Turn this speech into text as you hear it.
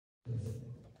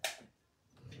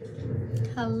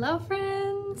Hello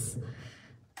friends.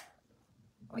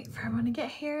 Wait for everyone to get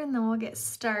here and then we'll get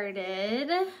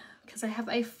started because I have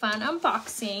a fun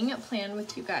unboxing planned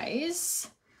with you guys.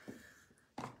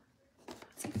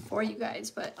 It's like for you guys,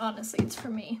 but honestly it's for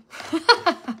me.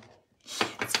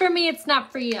 It's for me, it's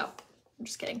not for you. I'm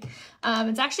just kidding.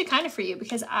 It's actually kind of for you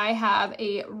because I have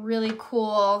a really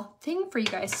cool thing for you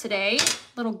guys today.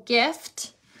 Little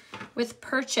gift with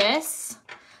purchase.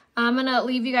 I'm gonna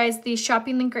leave you guys the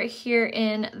shopping link right here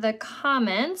in the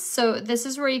comments. So this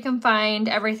is where you can find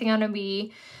everything I'm gonna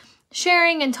be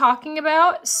sharing and talking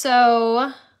about.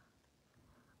 So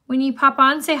when you pop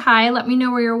on, say hi, let me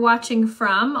know where you're watching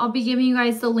from. I'll be giving you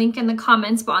guys the link in the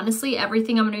comments, but honestly,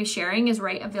 everything I'm gonna be sharing is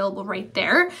available right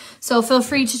there. So feel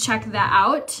free to check that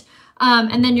out.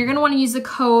 And then you're gonna wanna use the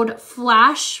code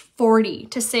FLASH40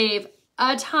 to save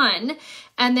a ton.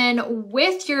 And then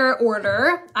with your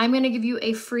order, I'm gonna give you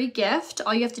a free gift.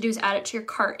 All you have to do is add it to your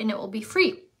cart and it will be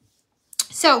free.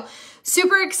 So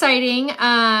super exciting.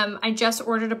 I just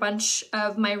ordered a bunch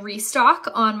of my restock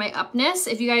on my Upness.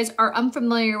 If you guys are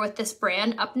unfamiliar with this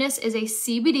brand, Upness is a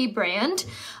CBD brand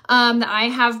that I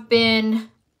have been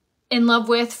in love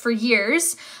with for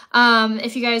years.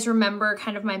 If you guys remember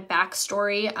kind of my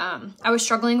backstory, I was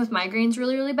struggling with migraines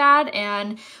really bad,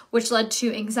 and which led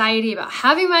to anxiety about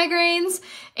having migraines.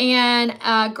 And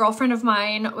a girlfriend of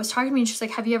mine was talking to me and she's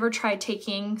like, have you ever tried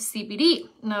taking CBD?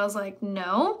 And I was like,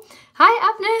 no.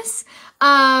 Hi,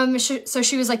 Upness. So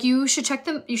she was like, you should check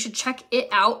it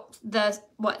out,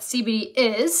 what CBD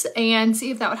is, and see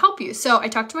if that would help you. So I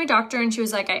talked to my doctor and she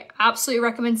was like, I absolutely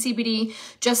recommend CBD.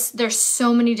 Just there's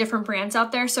so many different brands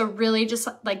out there. So really just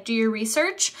like do your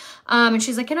research. And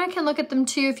she's like, and I can look at them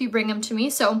too if you bring them to me.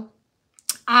 So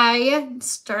I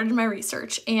started my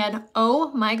research and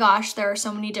oh my gosh, there are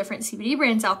so many different CBD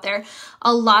brands out there.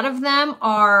 A lot of them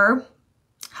are,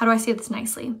 how do I say this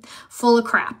nicely? Full of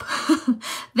crap.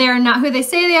 They're not who they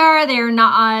say they are. They are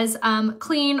not as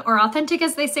clean or authentic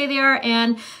as they say they are.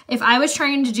 And if I was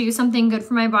trying to do something good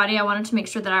for my body, I wanted to make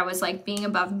sure that I was like being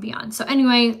above and beyond. So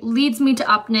anyway, leads me to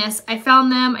Upness. I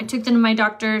found them. I took them to my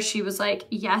doctor. She was like,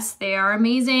 yes, they are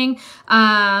amazing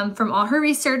from all her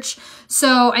research.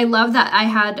 So I love that I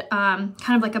had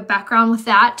kind of like a background with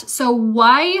that. So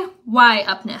why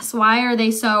Upness? Why are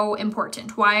they so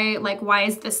important? Why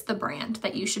is this the brand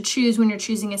that you should choose when you're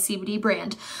choosing a CBD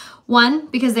brand? 1,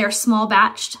 because they're small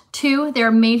batched. 2,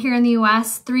 they're made here in the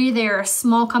US. 3, they're a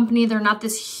small company. They're not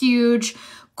this huge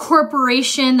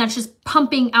corporation that's just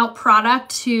pumping out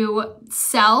product to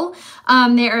sell.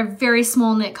 They are a very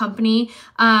small knit company.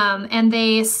 And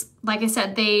they, like I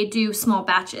said, they do small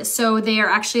batches. So they are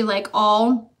actually like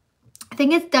all, I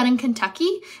think it's done in Kentucky,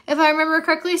 if I remember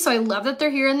correctly. So I love that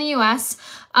they're here in the US.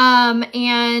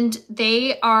 And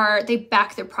they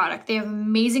back their product. They have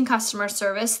amazing customer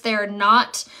service. They're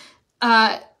not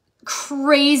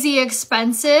crazy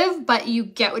expensive, but you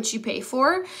get what you pay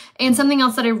for. And something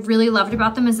else that I really loved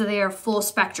about them is that they are full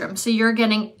spectrum. So you're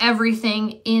getting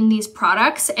everything in these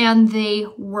products and they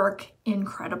work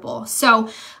incredible. So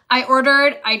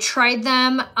I tried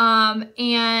them,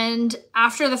 and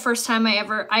after the first time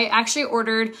I actually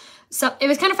ordered, so it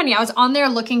was kind of funny. I was on there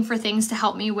looking for things to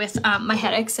help me with my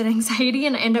headaches and anxiety,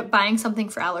 and I ended up buying something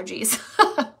for allergies.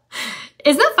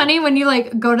 Isn't that funny when you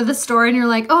like go to the store and you're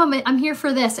like, oh, I'm here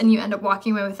for this, and you end up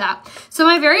walking away with that. So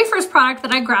my very first product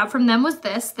that I grabbed from them was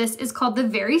this. This is called the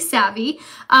Very Savvy.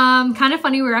 Kind of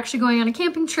funny, we were actually going on a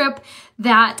camping trip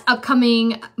that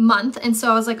upcoming month, and so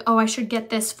I was like, oh, I should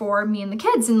get this for me and the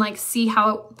kids and like let's see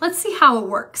how it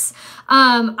works.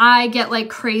 I get like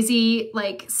crazy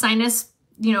like sinus,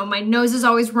 you know, my nose is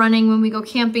always running when we go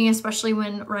camping, especially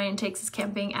when Ryan takes us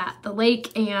camping at the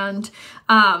lake and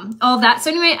all of that.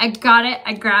 So anyway, I got it,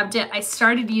 I grabbed it, I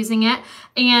started using it,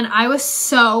 and I was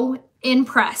so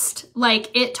impressed.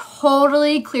 Like it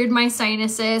totally cleared my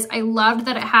sinuses. I loved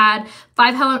that it had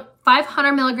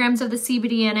 500 milligrams of the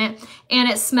CBD in it, and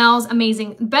it smells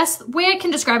amazing. Best way I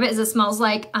can describe it is it smells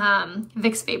like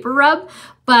Vicks Vapor Rub,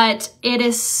 but it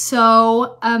is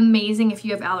so amazing if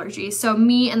you have allergies. So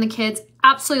me and the kids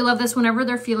absolutely love this whenever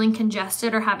they're feeling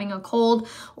congested or having a cold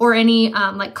or any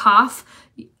like cough.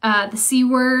 The C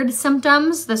word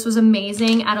symptoms, this was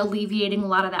amazing at alleviating a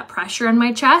lot of that pressure in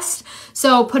my chest.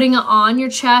 So putting it on your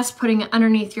chest, putting it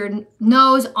underneath your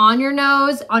nose, on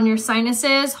your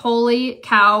sinuses, holy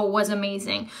cow, was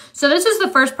amazing. So this was the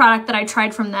first product that I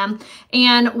tried from them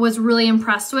and was really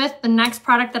impressed with. The next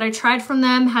product that I tried from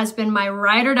them has been my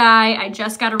ride or die. I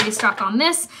just got a restock on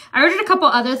this. I ordered a couple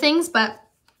other things, but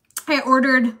I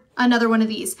ordered another one of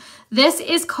these. This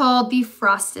is called the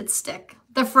Frosted Stick.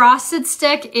 The Frosted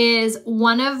Stick is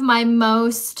one of my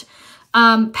most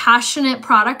passionate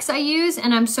products I use,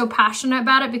 and I'm so passionate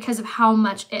about it because of how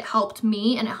much it helped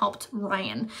me and it helped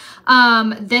Ryan.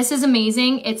 This is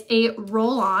amazing. It's a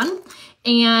roll-on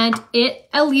and it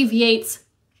alleviates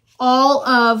all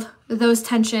of those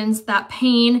tensions, that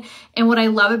pain. And what I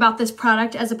love about this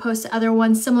product as opposed to other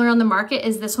ones similar on the market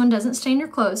is this one doesn't stain your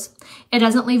clothes. It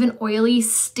doesn't leave an oily,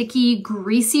 sticky,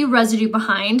 greasy residue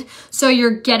behind. So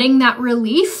you're getting that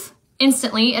relief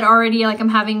instantly. It already, like, I'm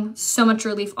having so much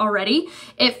relief already.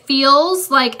 It feels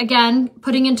like, again,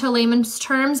 putting into layman's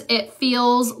terms, it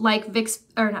feels like not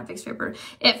Vicks Vapor.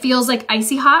 It feels like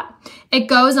icy hot. It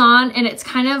goes on and it's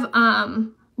kind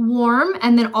of warm,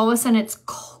 and then all of a sudden it's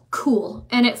cool,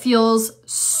 and it feels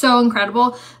so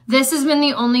incredible. This has been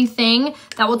the only thing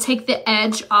that will take the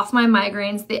edge off my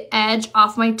migraines, the edge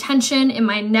off my tension in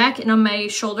my neck and on my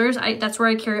shoulders. That's where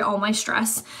I carry all my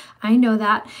stress. I know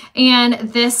that.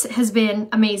 And this has been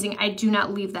amazing. I do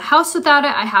not leave the house without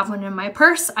it. I have one in my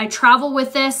purse. I travel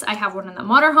with this. I have one in the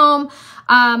motorhome.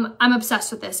 I'm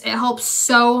obsessed with this. It helps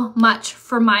so much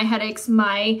for my headaches,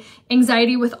 my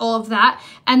anxiety with all of that.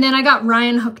 And then I got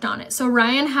Ryan hooked on it. So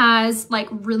Ryan has like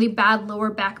really bad lower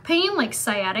back pain, like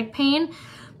sciatic pain.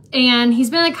 And he's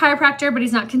been a chiropractor, but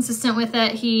he's not consistent with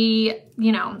it. He,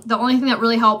 you know, the only thing that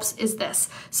really helps is this.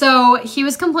 So he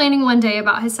was complaining one day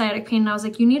about his sciatic pain, and I was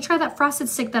like, you need to try that Frosted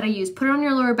Stick that I use. Put it on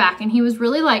your lower back. And he was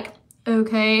really like,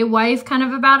 okay, wife kind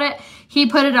of about it. He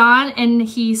put it on and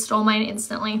he stole mine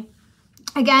instantly.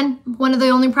 Again, one of the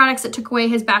only products that took away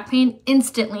his back pain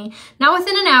instantly. Not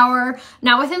within an hour,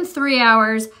 not within 3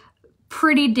 hours,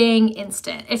 pretty dang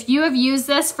instant. If you have used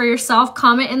this for yourself,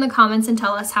 comment in the comments and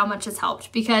tell us how much it's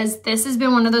helped, because this has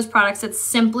been one of those products that's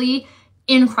simply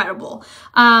incredible.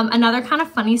 Another kind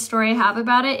of funny story I have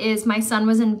about it is my son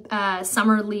was in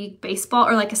summer league baseball,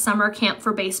 or like a summer camp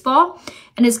for baseball,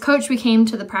 and his coach, we came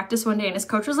to the practice one day and his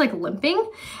coach was like limping,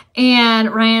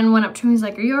 and Ryan went up to him, he's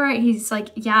like, are you all right? He's like,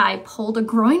 yeah, I pulled a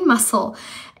groin muscle.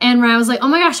 And Ryan was like, oh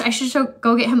my gosh, I should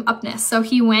go get him Upness. So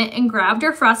he went and grabbed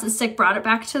our Frosted Stick, brought it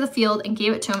back to the field and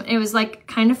gave it to him. It was like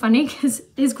kind of funny because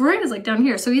his groin is like down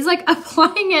here. So he's like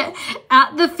applying it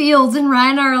at the fields, and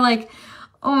Ryan and I are like,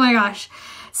 oh my gosh.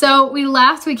 So we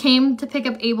left, we came to pick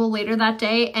up Abel later that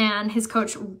day, and his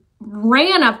coach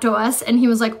ran up to us and he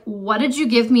was like, what did you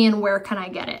give me and where can I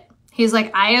get it? He's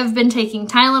like, I have been taking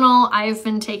Tylenol, I've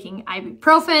been taking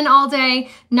ibuprofen all day.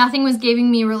 Nothing was giving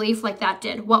me relief like that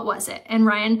did. What was it? And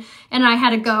Ryan and I had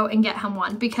to go and get him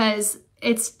one, because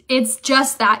it's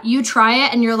just that. You try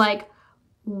it and you're like,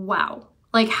 wow.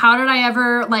 Like, how did I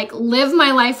ever like live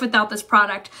my life without this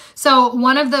product? So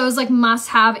one of those like must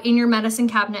have in your medicine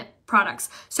cabinet products.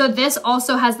 So this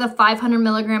also has the 500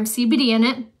 milligram CBD in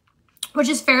it, which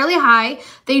is fairly high.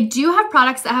 They do have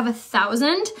products that have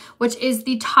 1,000, which is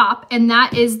the top, and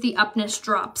that is the Upness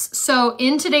drops. So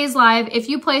in today's live, if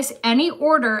you place any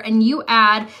order and you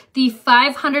add the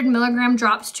 500 milligram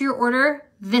drops to your order,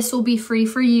 this will be free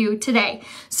for you today.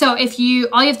 So if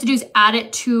all you have to do is add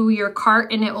it to your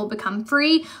cart and it will become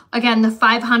free. Again, the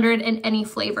 500 in any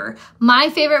flavor. My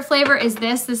favorite flavor is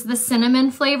this. This is the cinnamon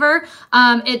flavor.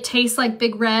 It tastes like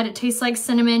Big Red. It tastes like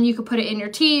cinnamon. You could put it in your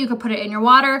tea. You could put it in your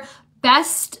water.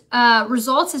 Best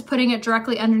results is putting it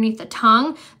directly underneath the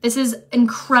tongue. This is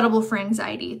incredible for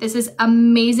anxiety. This is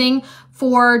amazing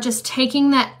for just taking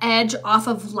that edge off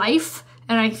of life.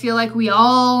 And I feel like we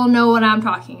all know what I'm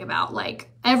talking about. Like,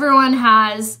 everyone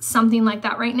has something like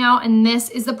that right now, and this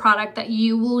is the product that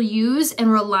you will use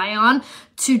and rely on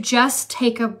to just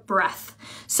take a breath.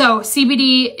 So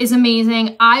CBD is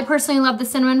amazing. I personally love the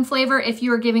cinnamon flavor. If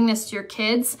you are giving this to your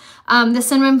kids, the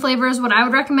cinnamon flavor is what I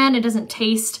would recommend. It doesn't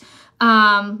taste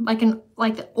like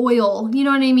the oil, you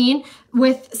know what I mean?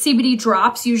 With CBD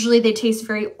drops, usually they taste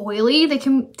very oily. They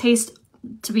can taste,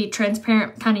 to be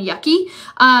transparent, kind of yucky.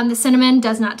 The cinnamon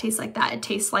does not taste like that. It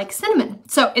tastes like cinnamon.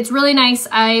 So it's really nice.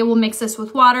 I will mix this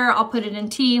with water. I'll put it in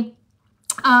tea.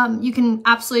 You can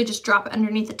absolutely just drop it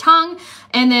underneath the tongue.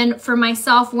 And then for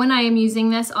myself, when I am using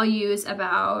this, I'll use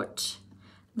about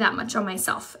that much on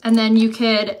myself. And then you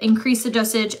could increase the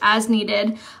dosage as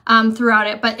needed throughout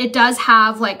it. But it does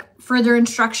have like further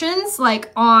instructions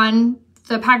like on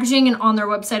the packaging and on their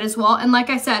website as well. And like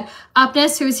I said,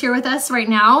 Upness, who is here with us right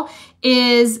now,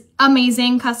 is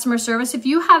amazing customer service. If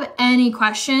you have any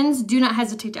questions, do not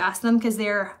hesitate to ask them, because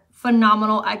they're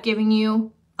phenomenal at giving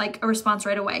you like a response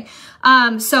right away.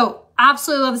 So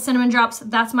absolutely love the cinnamon drops.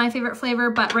 That's my favorite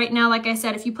flavor. But right now, like I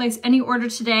said, if you place any order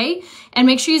today, and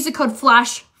make sure you use the code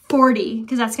FLASH40,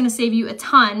 because that's going to save you a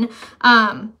ton,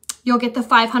 you'll get the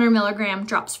 500 milligram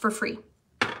drops for free.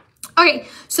 Okay,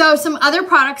 so some other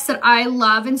products that I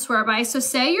love and swear by. So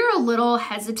say you're a little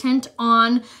hesitant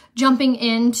on jumping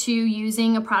into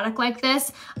using a product like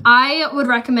this, I would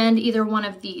recommend either one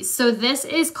of these. So this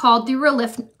is called the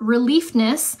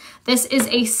Reliefness. This is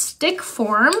a stick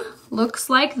form, looks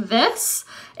like this.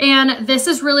 And this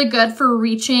is really good for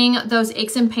reaching those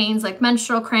aches and pains like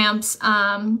menstrual cramps,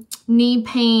 knee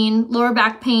pain, lower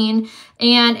back pain,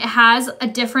 and it has a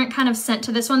different kind of scent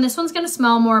to this one. This one's gonna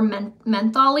smell more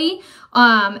menthol-y,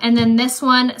 and then this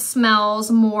one smells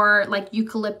more like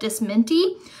eucalyptus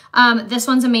minty. This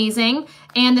one's amazing,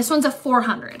 and this one's a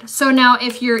 400. So now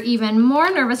if you're even more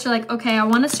nervous, you're like, okay, I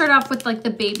wanna start off with like the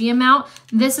baby amount,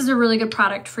 this is a really good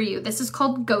product for you. This is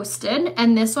called Ghosted,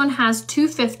 and this one has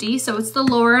 250, so it's the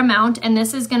lower amount, and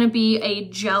this is gonna be a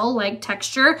gel-like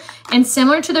texture, and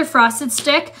similar to their frosted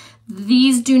stick,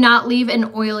 these do not leave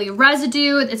an oily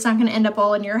residue. It's not gonna end up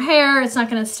all in your hair. It's not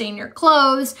gonna stain your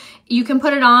clothes. You can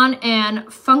put it on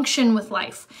and function with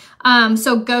life.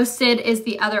 So Ghosted is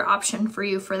the other option for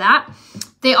you for that.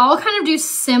 They all kind of do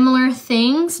similar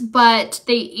things, but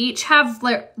they each have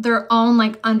their own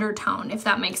like undertone, if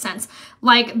that makes sense.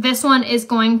 Like this one is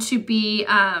going to be,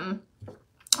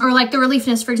 or like the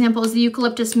Reliefness, for example, is the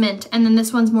eucalyptus mint. And then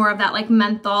this one's more of that like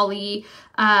menthol-y,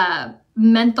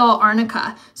 menthol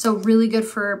arnica. So really good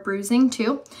for bruising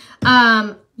too.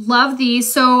 Love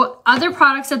these. So other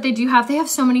products that they have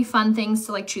so many fun things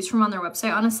to like choose from on their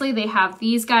website. Honestly, they have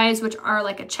these guys, which are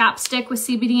like a chapstick with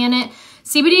CBD in it.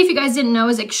 CBD, if you guys didn't know,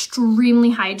 is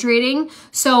extremely hydrating.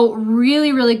 So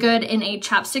really, really good in a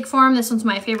chapstick form. This one's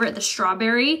my favorite, the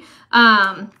strawberry.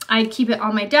 I keep it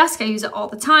on my desk. I use it all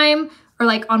the time, or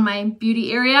like on my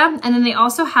beauty area. And then they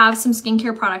also have some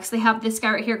skincare products. They have this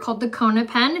guy right here called the Kona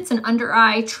Pen. It's an under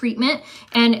eye treatment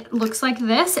and it looks like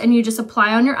this, and you just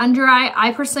apply on your under eye.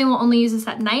 I personally will only use this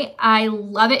at night. I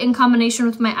love it in combination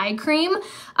with my eye cream.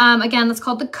 Again, that's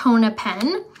called the Kona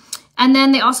Pen. And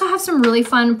then they also have some really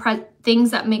fun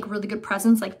things that make really good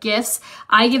presents, like gifts.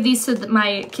 I give these to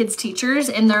my kids' teachers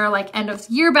in their like end of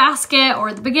year basket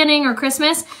or the beginning or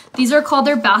Christmas. These are called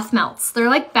their bath melts. They're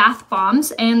like bath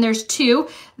bombs, and there's two.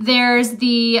 There's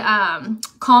the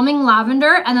calming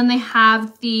lavender, and then they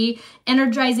have the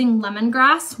energizing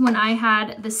lemongrass. When I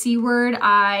had the C word,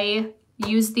 I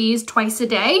use these twice a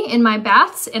day in my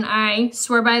baths, and I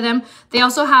swear by them. They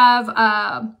also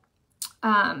have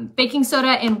baking soda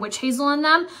and witch hazel in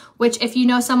them, which if you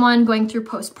know someone going through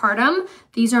postpartum,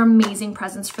 these are amazing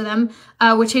presents for them.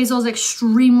 Witch hazel is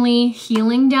extremely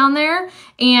healing down there,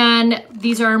 and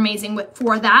these are amazing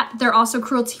for that. They're also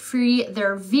cruelty-free,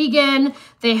 they're vegan,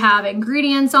 they have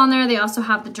ingredients on there, they also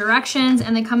have the directions,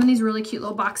 and they come in these really cute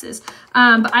little boxes.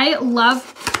 But I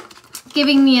love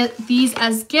giving me these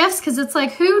as gifts because it's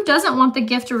like, who doesn't want the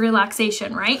gift of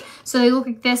relaxation, right? So they look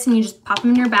like this, and you just pop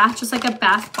them in your bath, just like a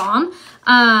bath bomb.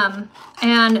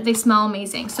 And they smell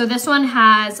amazing. So this one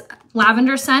has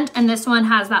lavender scent, and this one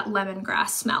has that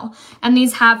lemongrass smell. And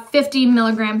these have 50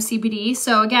 milligrams CBD.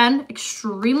 So again,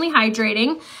 extremely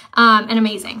hydrating, and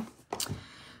amazing.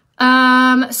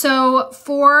 So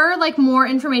for like more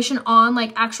information on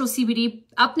like actual CBD,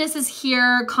 Upness is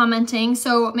here commenting.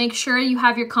 So make sure you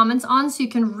have your comments on so you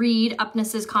can read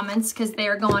Upness's comments, because they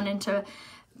are going into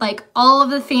like all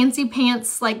of the fancy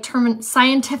pants, like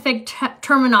scientific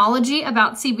terminology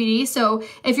about CBD. So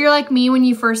if you're like me, when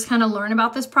you first kind of learn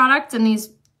about this product and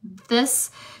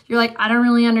you're like, I don't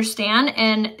really understand,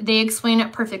 and they explain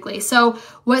it perfectly. So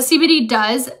what CBD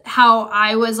does, how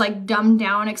I was like dumbed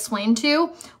down explained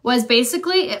to, was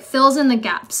basically it fills in the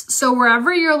gaps. So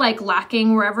wherever you're like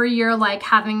lacking, wherever you're like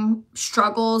having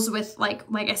struggles with like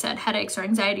I said, headaches or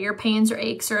anxiety or pains or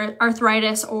aches or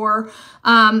arthritis or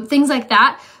things like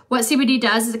that, what CBD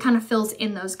does is it kind of fills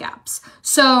in those gaps.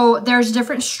 So there's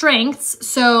different strengths.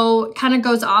 So kind of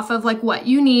goes off of like what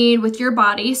you need with your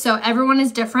body. So everyone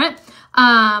is different.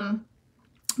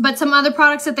 But some other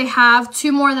products that they have,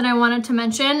 two more that I wanted to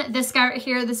mention. This guy right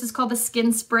here, this is called the Skin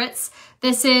Spritz.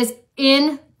 This is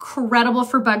incredible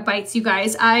for bug bites, you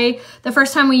guys. The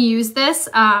first time we used this,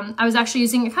 I was actually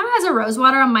using it kind of as a rose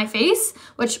water on my face,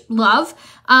 which love.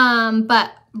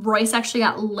 But Royce actually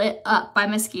got lit up by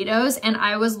mosquitoes, and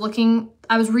I was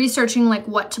researching like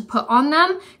what to put on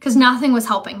them because nothing was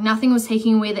helping. Nothing was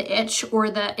taking away the itch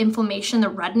or the inflammation, the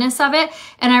redness of it.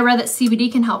 And I read that CBD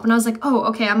can help, and I was like, oh,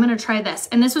 okay, I'm gonna try this.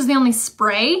 And this was the only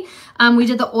spray. We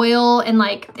did the oil, and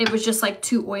like it was just like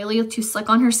too oily, too slick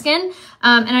on her skin.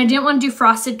 And I didn't want to do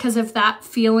frosted because of that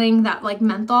feeling, that like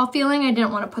menthol feeling. I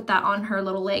didn't want to put that on her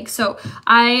little leg. So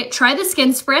I tried the Skin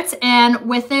Spritz, and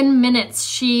within minutes,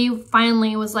 she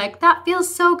finally was like, that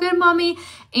feels so good, mommy.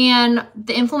 And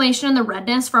the inflammation and the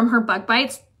redness from her bug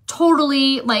bites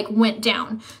totally like went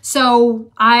down.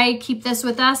 So I keep this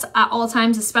with us at all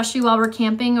times, especially while we're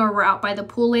camping or we're out by the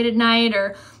pool late at night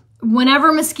or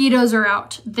whenever mosquitoes are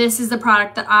out. This is the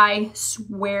product that I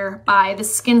swear by, the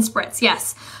Skin Spritz,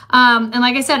 yes. And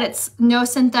like I said, it's no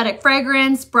synthetic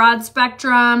fragrance, broad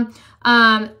spectrum,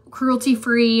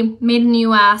 cruelty-free, made in the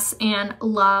US, and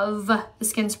love the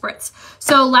Skin Spritz.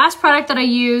 So last product that I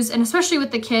use, and especially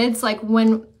with the kids, like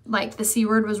when like the C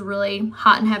word was really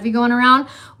hot and heavy going around,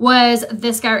 was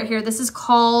this guy right here. This is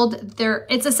called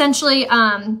it's essentially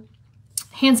hand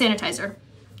sanitizer.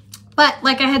 But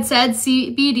like I had said,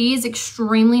 CBD is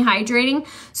extremely hydrating.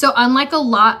 So unlike a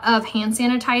lot of hand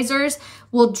sanitizers,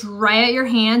 will dry out your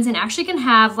hands and actually can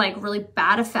have like really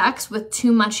bad effects with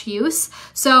too much use.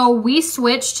 So we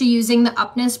switched to using the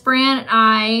Upness brand.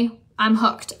 I'm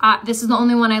hooked. This is the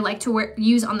only one I like to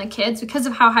use on the kids because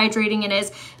of how hydrating it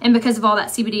is and because of all that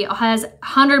CBD. It has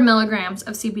 100 milligrams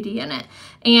of CBD in it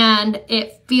and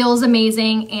it feels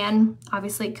amazing and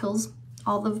obviously it kills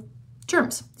all the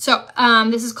germs. So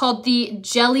this is called the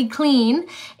Jelly Clean,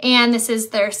 and this is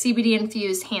their CBD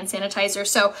infused hand sanitizer.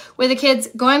 So with the kids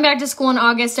going back to school in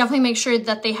August, definitely make sure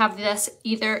that they have this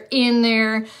either in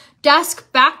their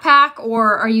desk, backpack,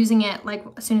 or are using it like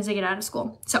as soon as they get out of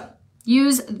school. So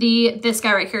use this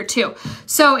guy right here too.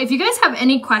 So if you guys have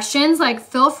any questions, like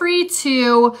feel free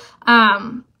to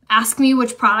ask me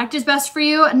which product is best for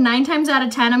you. 9 times out of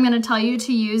 10, I'm gonna tell you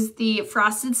to use the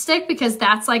frosted stick because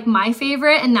that's like my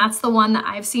favorite and that's the one that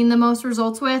I've seen the most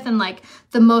results with and like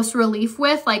the most relief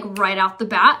with, like right out the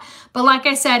bat. But like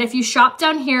I said, if you shop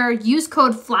down here, use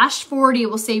code FLASH40, it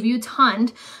will save you a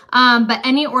ton. But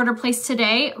any order placed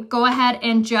today, go ahead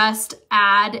and just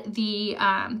add the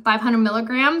 500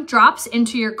 milligram drops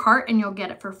into your cart and you'll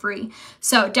get it for free.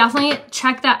 So definitely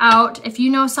check that out. If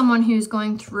you know someone who's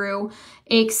going through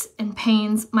aches and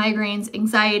pains, migraines,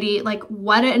 anxiety, like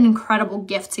what an incredible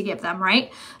gift to give them, right?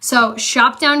 So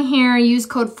shop down here, use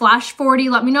code FLASH40.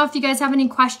 Let me know if you guys have any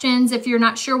questions. If you're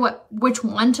not sure which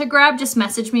one to grab, just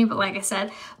message me. But like I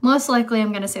said, most likely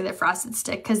I'm gonna say the frosted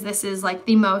stick because this is like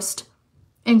the most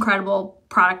incredible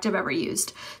product I've ever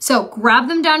used. So grab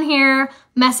them down here,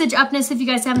 message Upness if you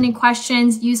guys have any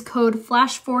questions, use code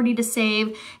FLASH40 to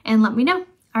save and let me know.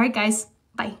 All right, guys,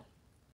 bye.